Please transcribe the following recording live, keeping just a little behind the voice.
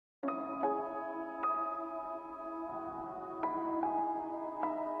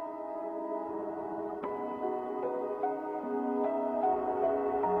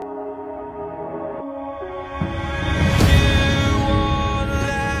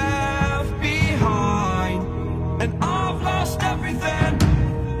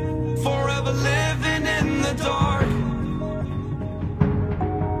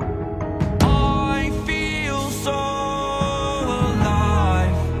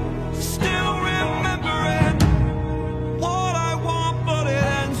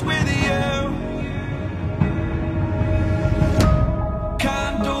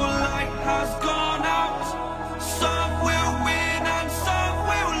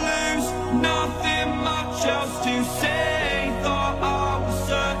nothing much else to say. Thought I was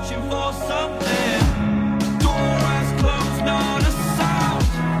searching for something. Door has closed, not a sound.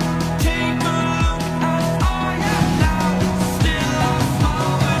 Take a look as I am now. Still I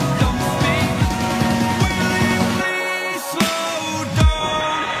smile but don't speak. Will you please slow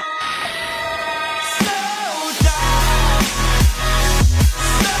down? Slow down.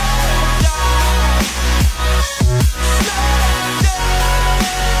 Slow down. Slow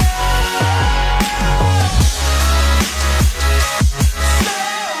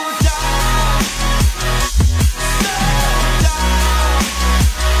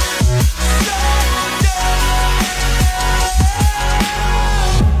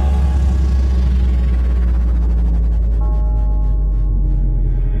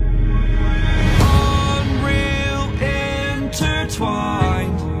Unreal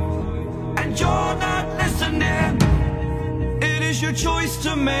intertwined, and you're not listening. It is your choice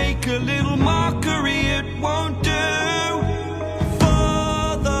to make a little mockery, it won't do.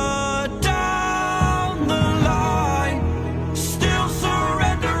 Further down the line, still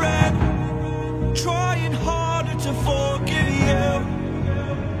surrendering, trying harder to forgive you.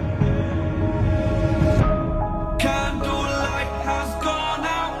 Candlelight has gone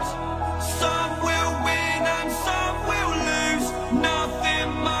out. Some will win and some will lose. Nothing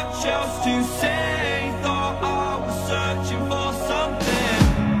much else to say. Thought I was searching for something.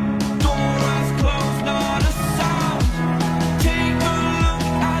 Door has closed, not a sound. Take a look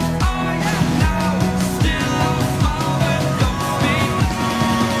as I am now. Still I smile but don't speak.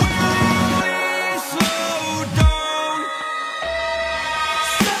 Will you please slow down?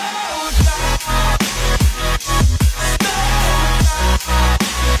 Slow down.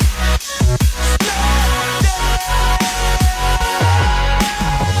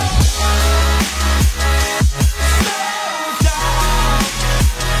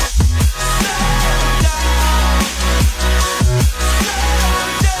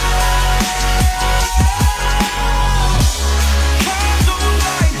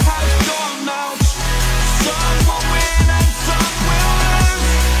 Candlelight has gone out. Some will win and some will lose.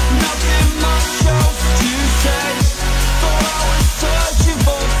 Nothing much else to say. Thought I was searching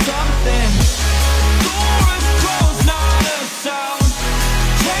for something. Door is closed, not a sound.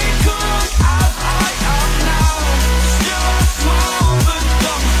 Take a look as I am now. Still I smile but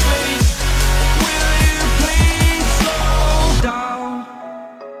don't speak. Will you please slow down?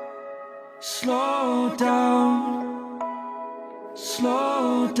 Slow down.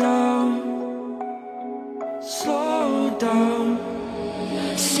 Slow down. Slow down.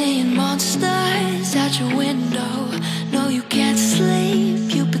 Seeing monsters out your window. No, you can't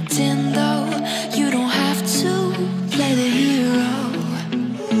sleep, you pretend though. You don't have to play the hero.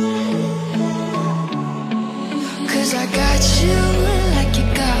 'Cause I got you like you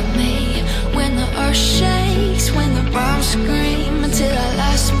got me. When the earth shakes, when the bombs scream. Until our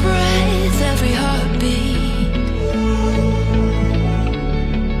last breath, every heartbeat.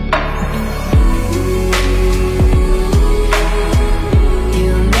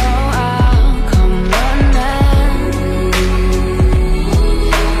 You know I'll come running.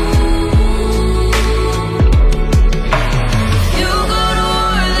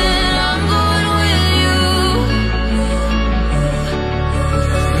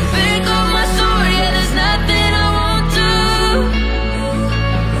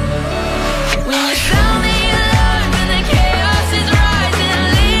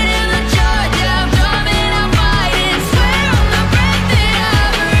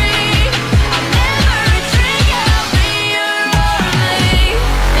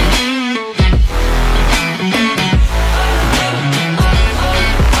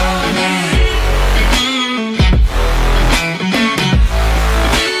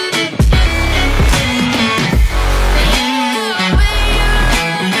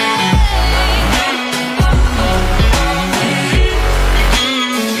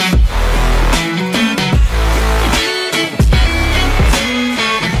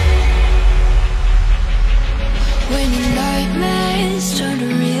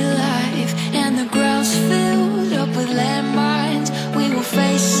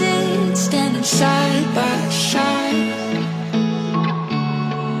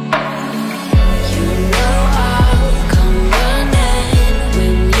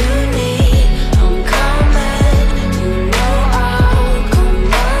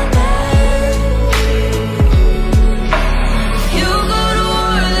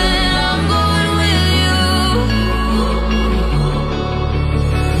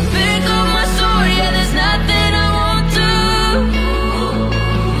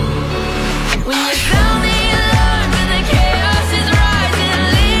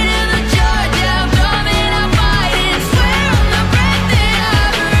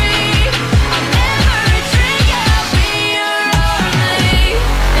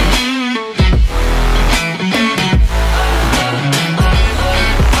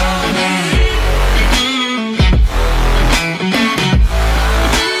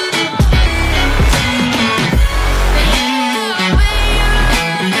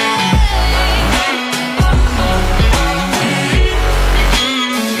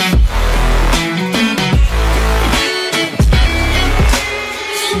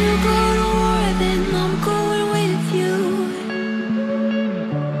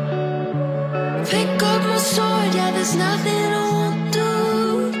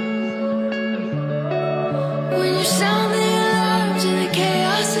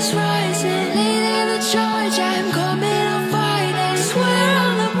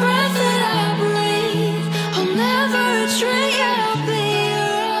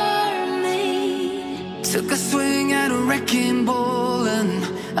 Took a swing at a wrecking ball and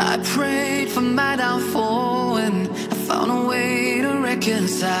I prayed for my downfall, and I found a way to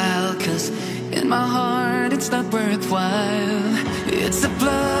reconcile, 'cause in my heart it's not worthwhile. It's a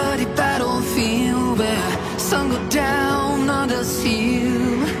bloody battlefield where some go down, others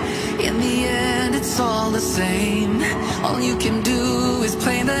heal. In the end it's all the same. All you can do is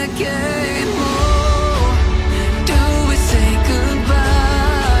play the game. Oh, do we say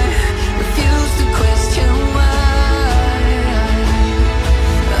goodbye? Refuse to question why.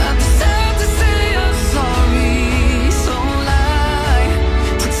 I'm sad to say I'm sorry, so lie.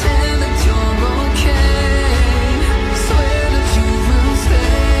 Pretend that you're okay. Swear that you will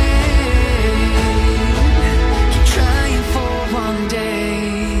stay. Keep trying for one day.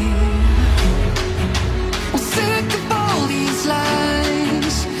 I'm sick of all these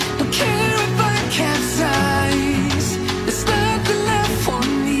lies. Don't care if I capsize. There's nothing left for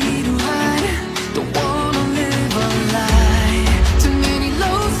me to hide. Don't wanna live a lie. Too many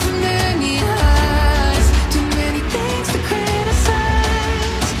lows, too many highs. Too many things to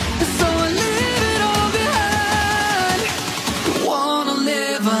criticize. And so I leave it all behind. Don't wanna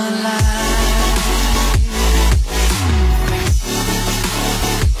live a lie.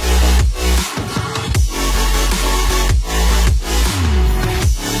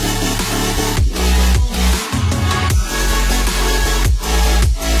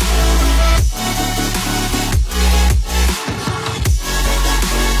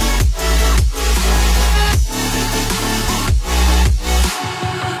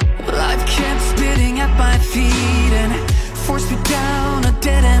 Life kept spitting at my feet and forced me down a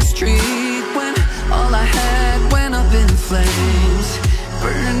dead-end street, when all I had went up in flames,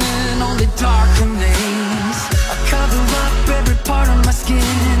 burning only dark remains. I cover up every part of my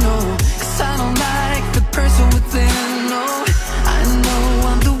skin, oh, 'cause I don't like the person within. Oh, I know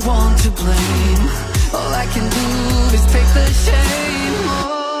I'm the one to blame. All I can do is take the shame.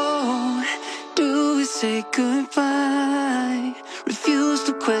 Oh, do we say goodbye? Refuse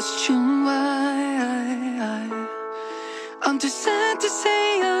to question why. I'm too sad to say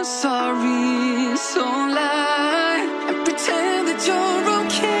I'm sorry, so lie and pretend that you're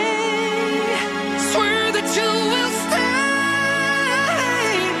okay. Swear that you will stay.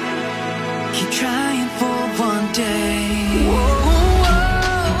 Keep trying for one day.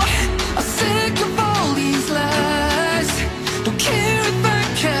 Whoa, I'm sick of all these lies. Don't care if I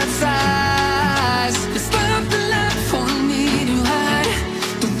capsize. There's nothing left for me to hide.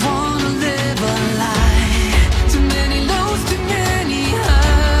 Don't wanna live a lie. Too many lows, too many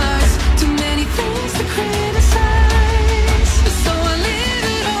highs. Too many things to criticize. So I leave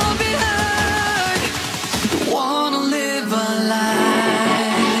it all behind. Don't wanna live a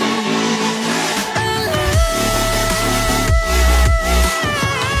lie. A lie.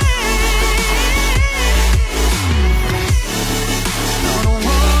 No, don't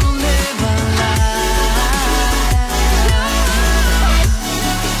wanna live a lie.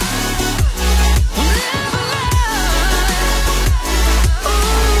 Live a lie. Ooh.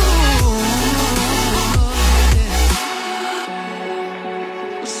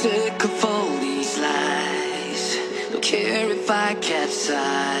 I'm sick of all these lies. Don't care if I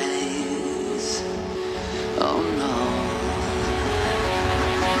capsize. Oh no.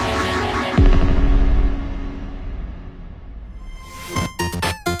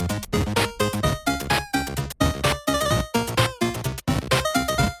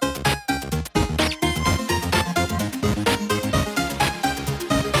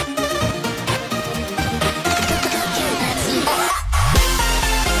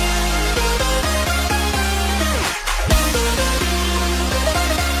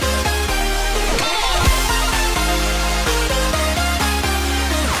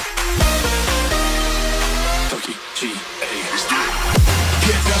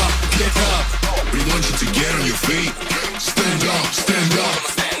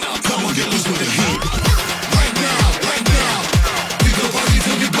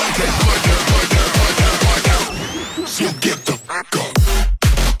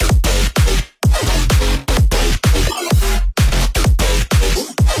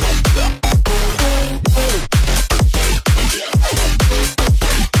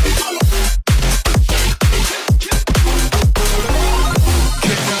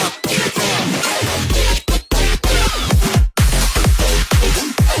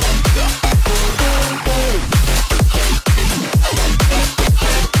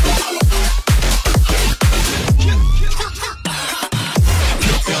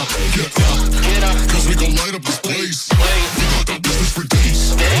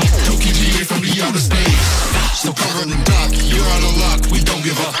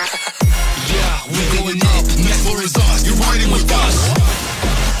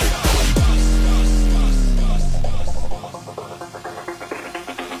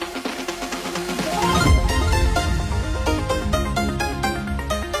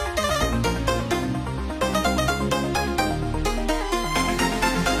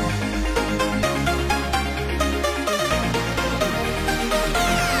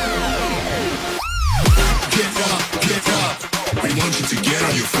 you to get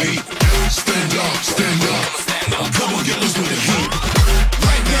on your feet. Stand up, stand up, stand up. Come on, get loose with the heat.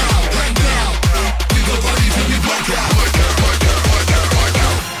 Right now, leave the bodies in your blackout.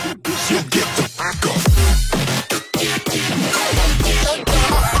 So get the fuck up.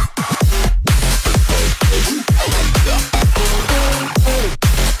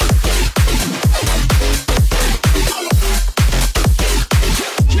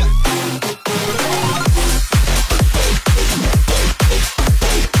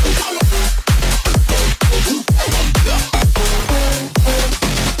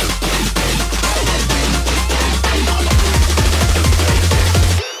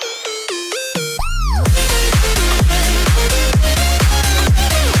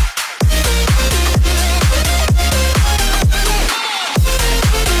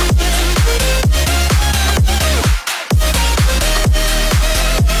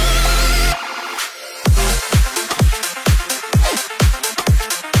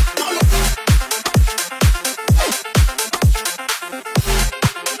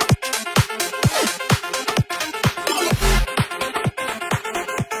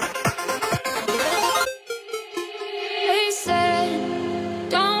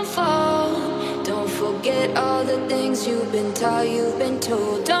 You've been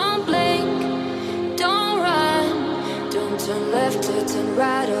told, don't blink, don't run, don't turn left or turn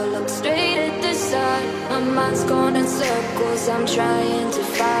right or look straight at the sun. My mind's going in circles, I'm trying to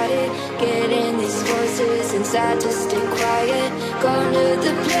fight it, getting these voices inside to stay quiet. Going to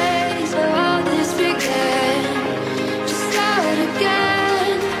the place where all this began, just start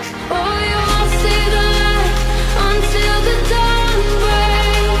again. Oh, you won't see the light until the dawn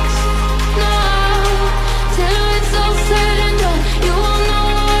breaks. No, till it's all said and done, you won't know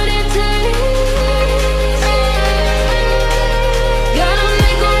what it takes. Gotta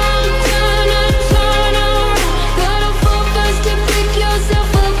make a wrong turn and turn around. Gotta fall fast to pick yourself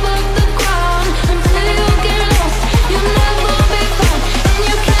up off the ground. Until you get lost, you'll never be found, and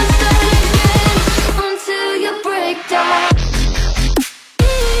you can't start again until you break down.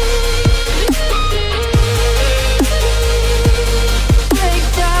 Break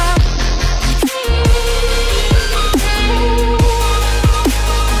down.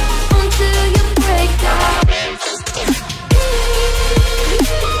 Until you break down.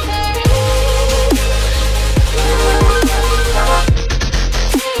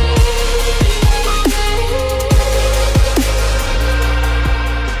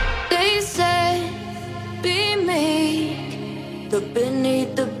 They say, be meek, look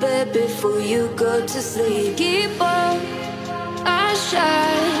beneath the bed before you go to sleep. Keep on, I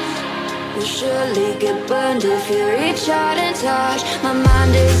shine. You'll surely get burned if you reach out and touch. My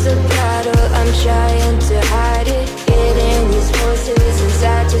mind is a battle, I'm trying to hide it, getting these voices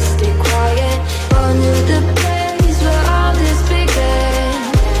inside to stay quiet. Going to the place where all this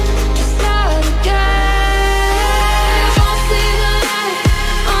began, just start again. Won't see the light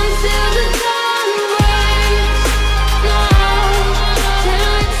until the dawn breaks. No,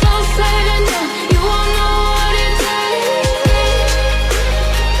 till it's all said and done, you won't know what it takes.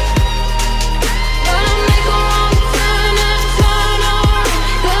 Gotta make a wrong turn and turn around.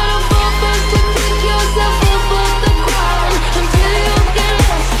 Gotta fall fast to pick yourself up off the ground. Until you get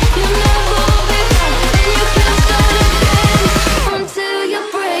lost, you'll never be found, and you can't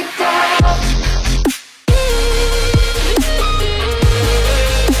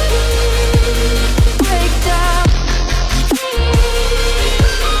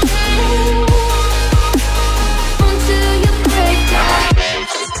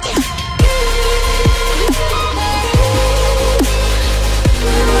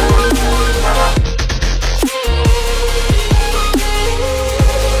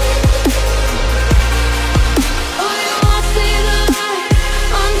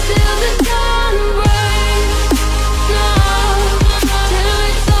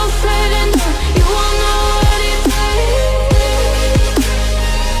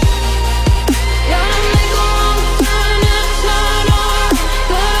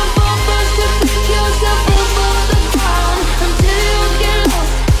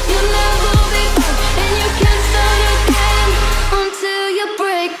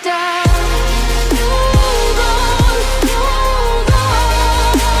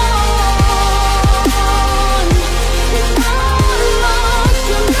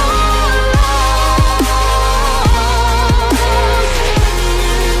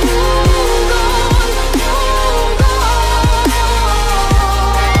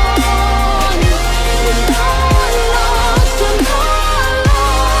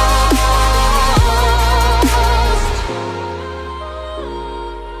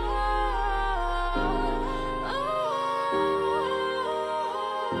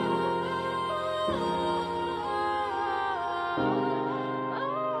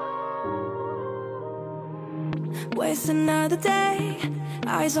waste another day.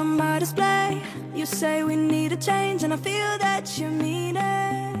 Eyes on my display. You say we need a change, and I feel that you mean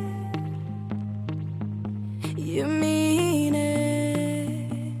it. You mean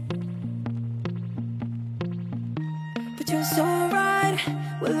it. But you're so right,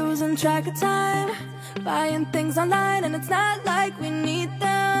 we're losing track of time, buying things online, and it's not like we need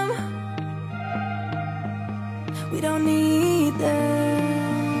them. We don't need them.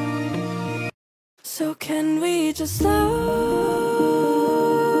 So can we just slow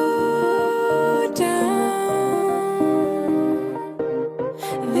down?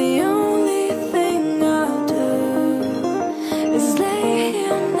 The only thing I'll do is lay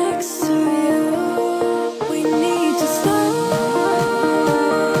here next to you. We need to slow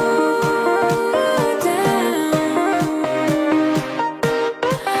down.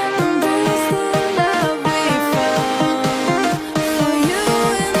 Embrace the love we found. For you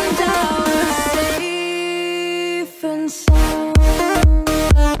and I were safe and sound.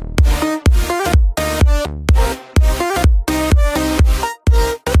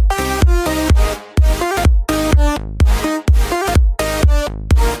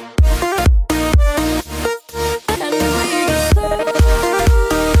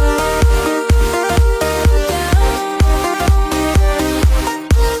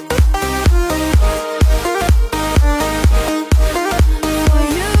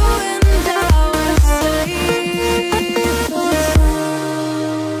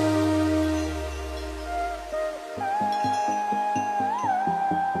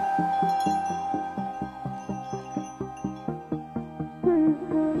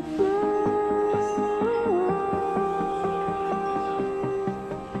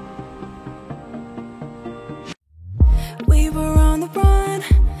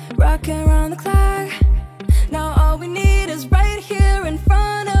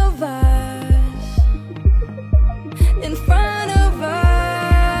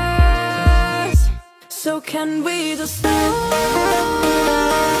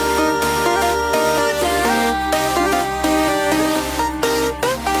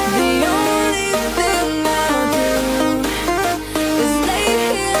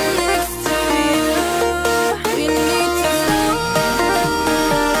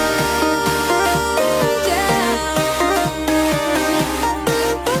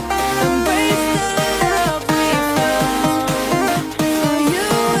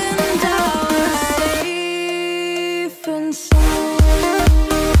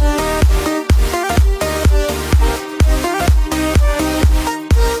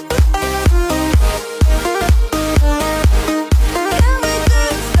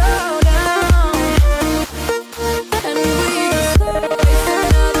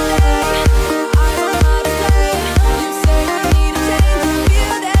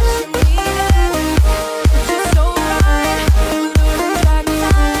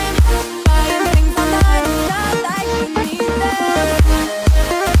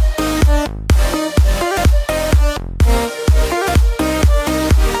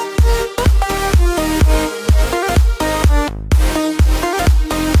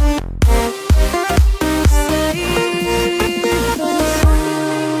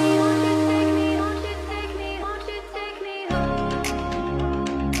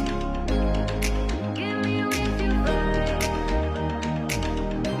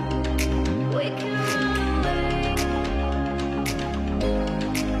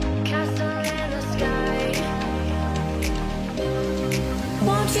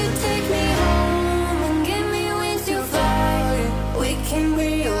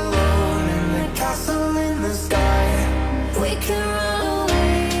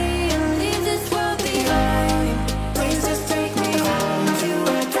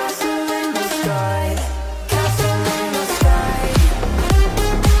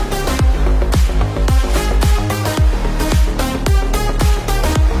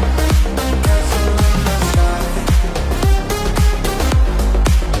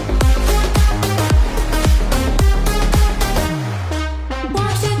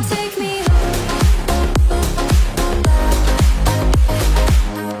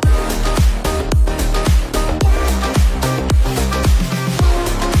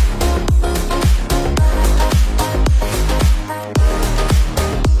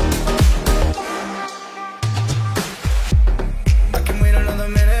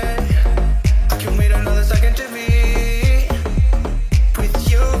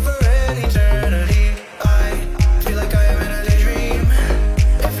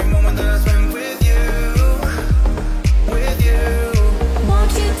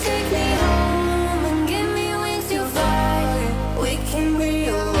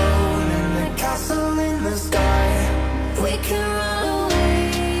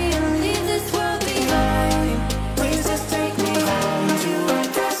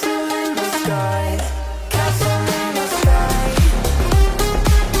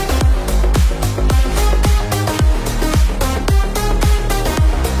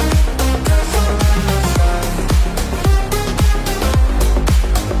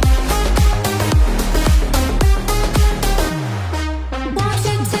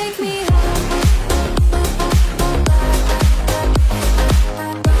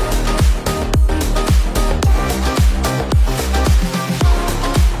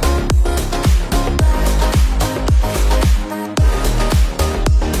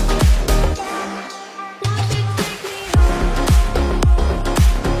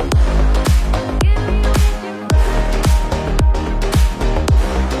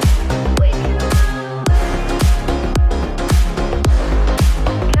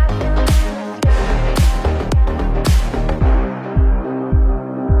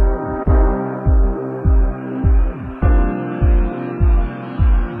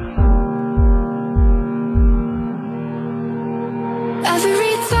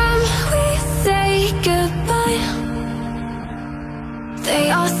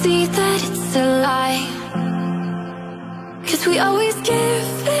 see that it's a lie, 'cause we always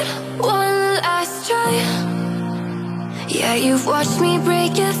give it one last try. Yeah, you've watched me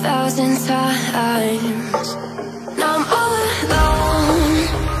break 1,000 times. Now I'm all alone,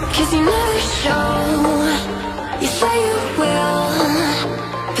 'cause you never show. You say you will,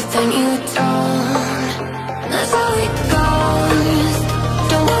 but then you don't. That's how it goes.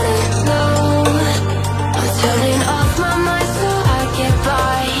 Don't wanna know. I'm turning off my mind so I get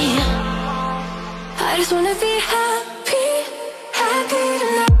by. I just wanna be happy, happy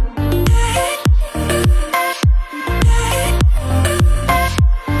tonight.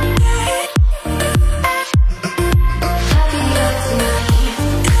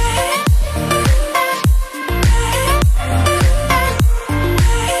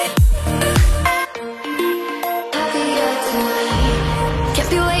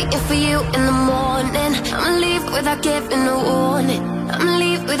 Without giving a warning, I'ma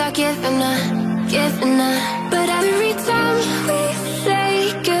leave without giving a. But every time we say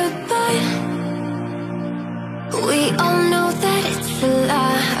goodbye, we all know that it's a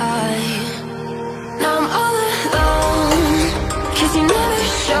lie. Now I'm all alone, 'cause you never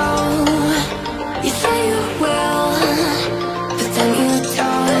show. You say you will, but then you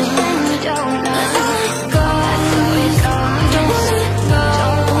don't. That's how it goes. Don't wanna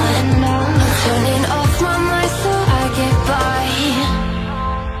know. I'm turning off my mind so I get by.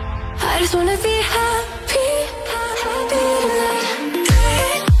 I just wanna be happy, happy tonight.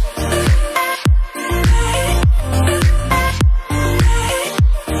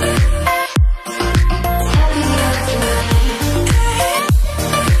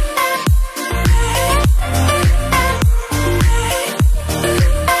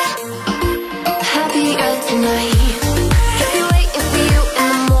 Happier tonight. Kept you waiting for you in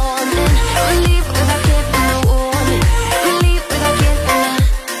the morning. I'ma leave without giving a warning. I'ma leave without giving a.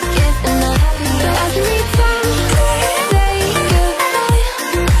 But every time we say goodbye,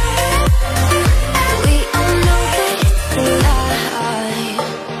 we all know that it's a lie.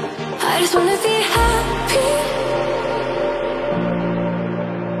 I just wanna be happy.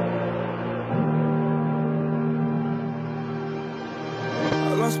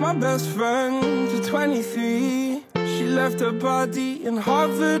 I lost my best friend to 23. She left her body and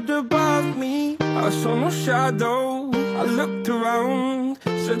hovered above me. I saw no shadow, I looked around,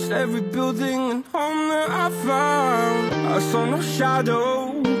 searched every building and home that I found. I saw no shadow,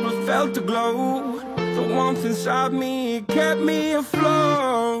 but felt the glow. The warmth inside me, it kept me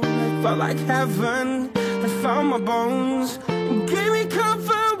afloat. It felt like heaven, it found my bones and gave me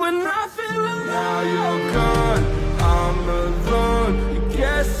comfort when I feel alone. Now you're gone, I'm alone. You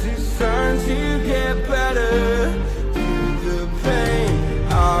guess it's time to get better. Through the pain,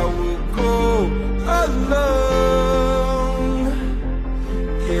 I will go alone.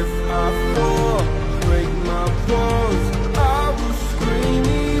 If I fall, break my bones, I will scream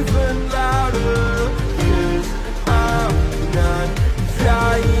even louder. 'Cause I'm not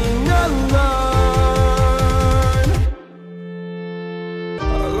dying alone.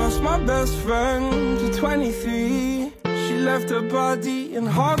 I lost my best friend to 23. She left her body and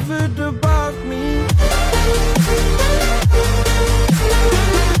hovered above me.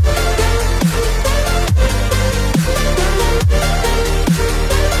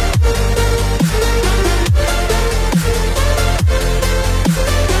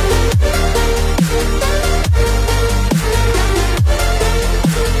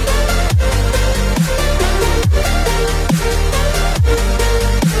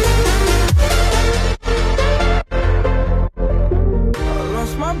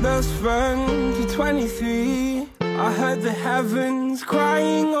 Best friend to 23. I heard the heavens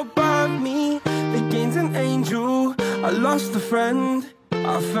crying above me. They gained an angel, I lost a friend.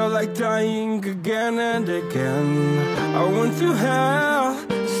 I felt like dying again and again. I went through hell,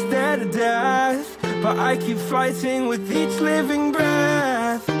 stared at death, but I keep fighting with each living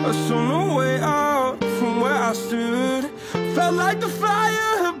breath. I saw no way out from where I stood. Felt like the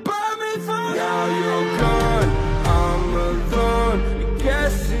fire had burned me through. Now you're gone, I'm alone.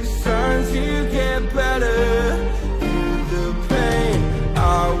 Guess it's time to get better. Through the pain,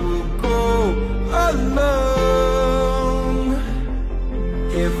 I will go alone.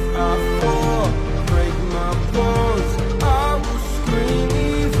 If I fall, break my bones, I will scream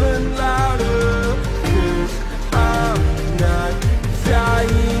even louder. 'Cause I'm not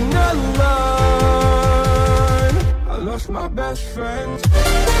dying alone. I lost my best friend.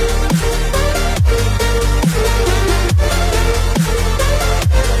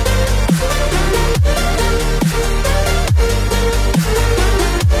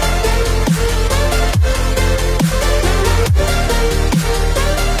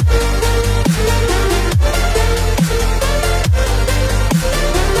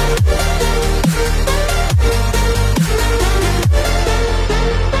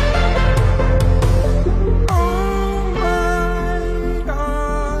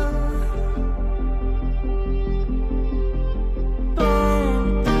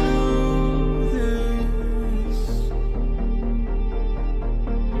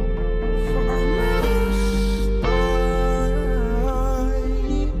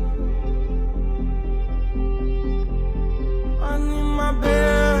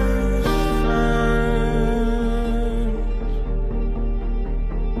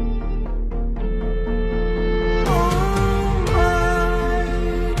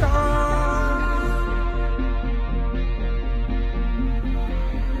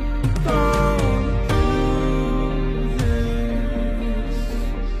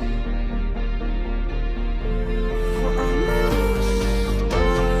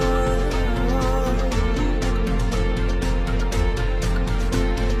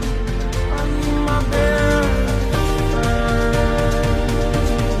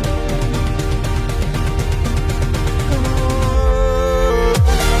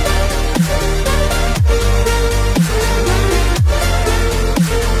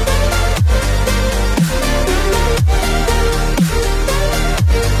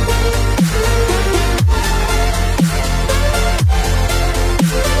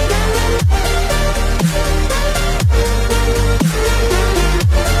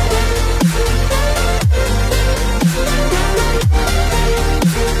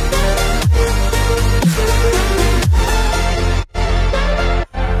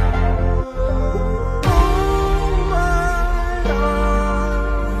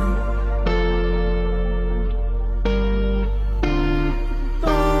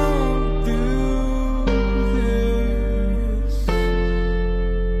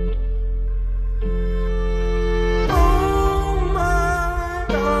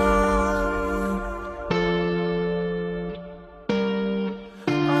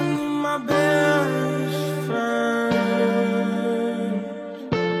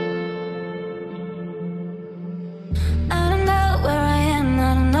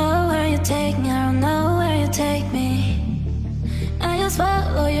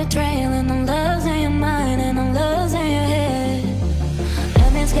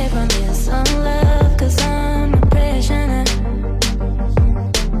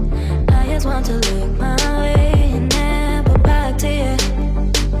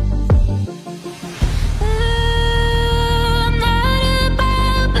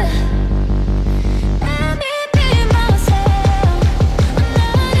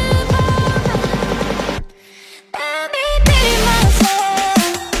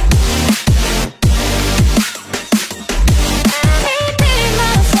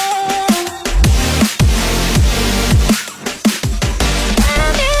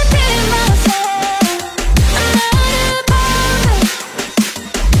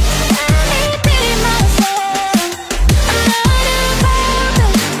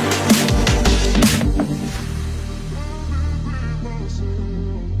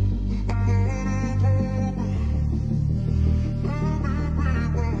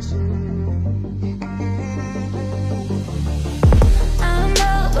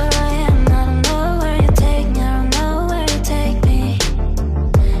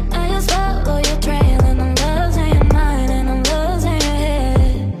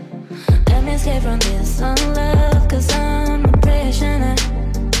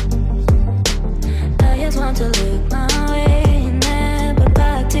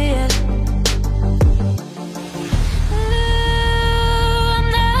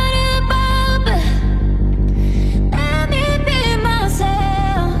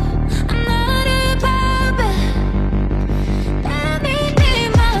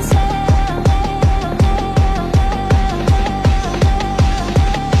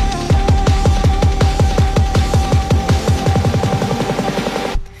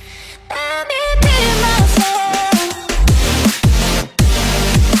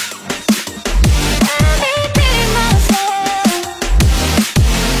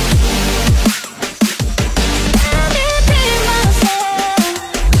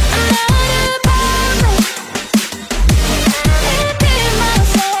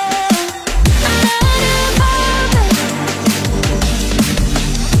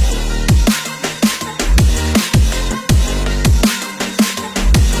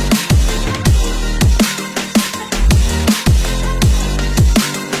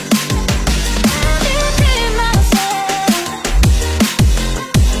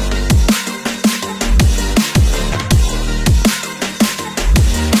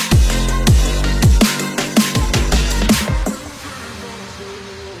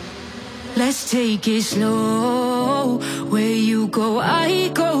 Let's take it slow. Where you go, I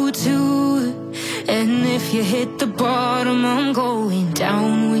go too. And if you hit the bottom, I'm going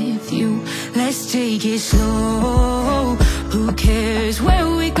down with you. Let's take it slow. Who cares where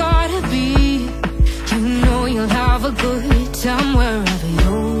we gotta be? You know you'll have a good time wherever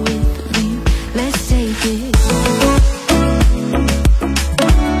you're with me. Let's take it slow.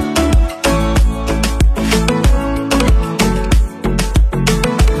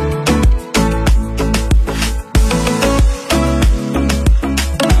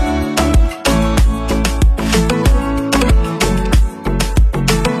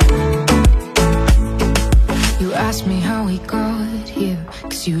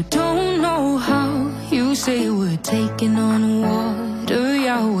 'cause you don't know how. You say we're taking on water,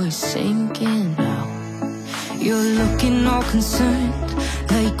 yeah, we're sinking now. You're looking all concerned,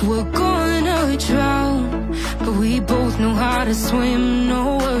 like we're gonna drown, but we both know how to swim,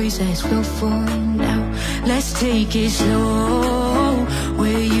 no worries as we'll find out. Let's take it slow,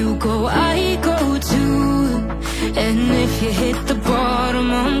 where you go I go too, and if you hit the bottom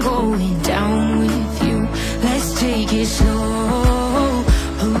I'm going down with you. Let's take it slow,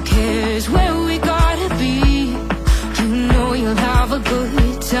 who cares where we gotta be? You know you'll have a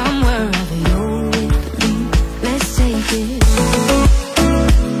good time wherever you're with me. Let's take it slow.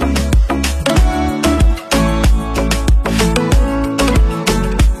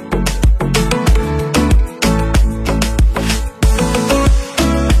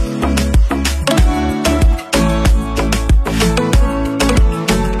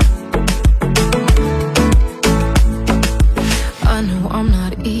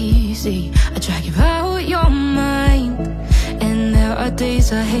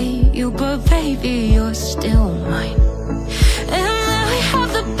 I hate you, but baby, you're still mine. And now we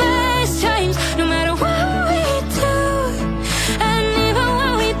have the best times, no matter what we do. And even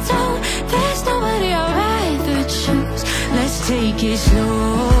when we don't, there's nobody I'd rather choose. Let's take it slow,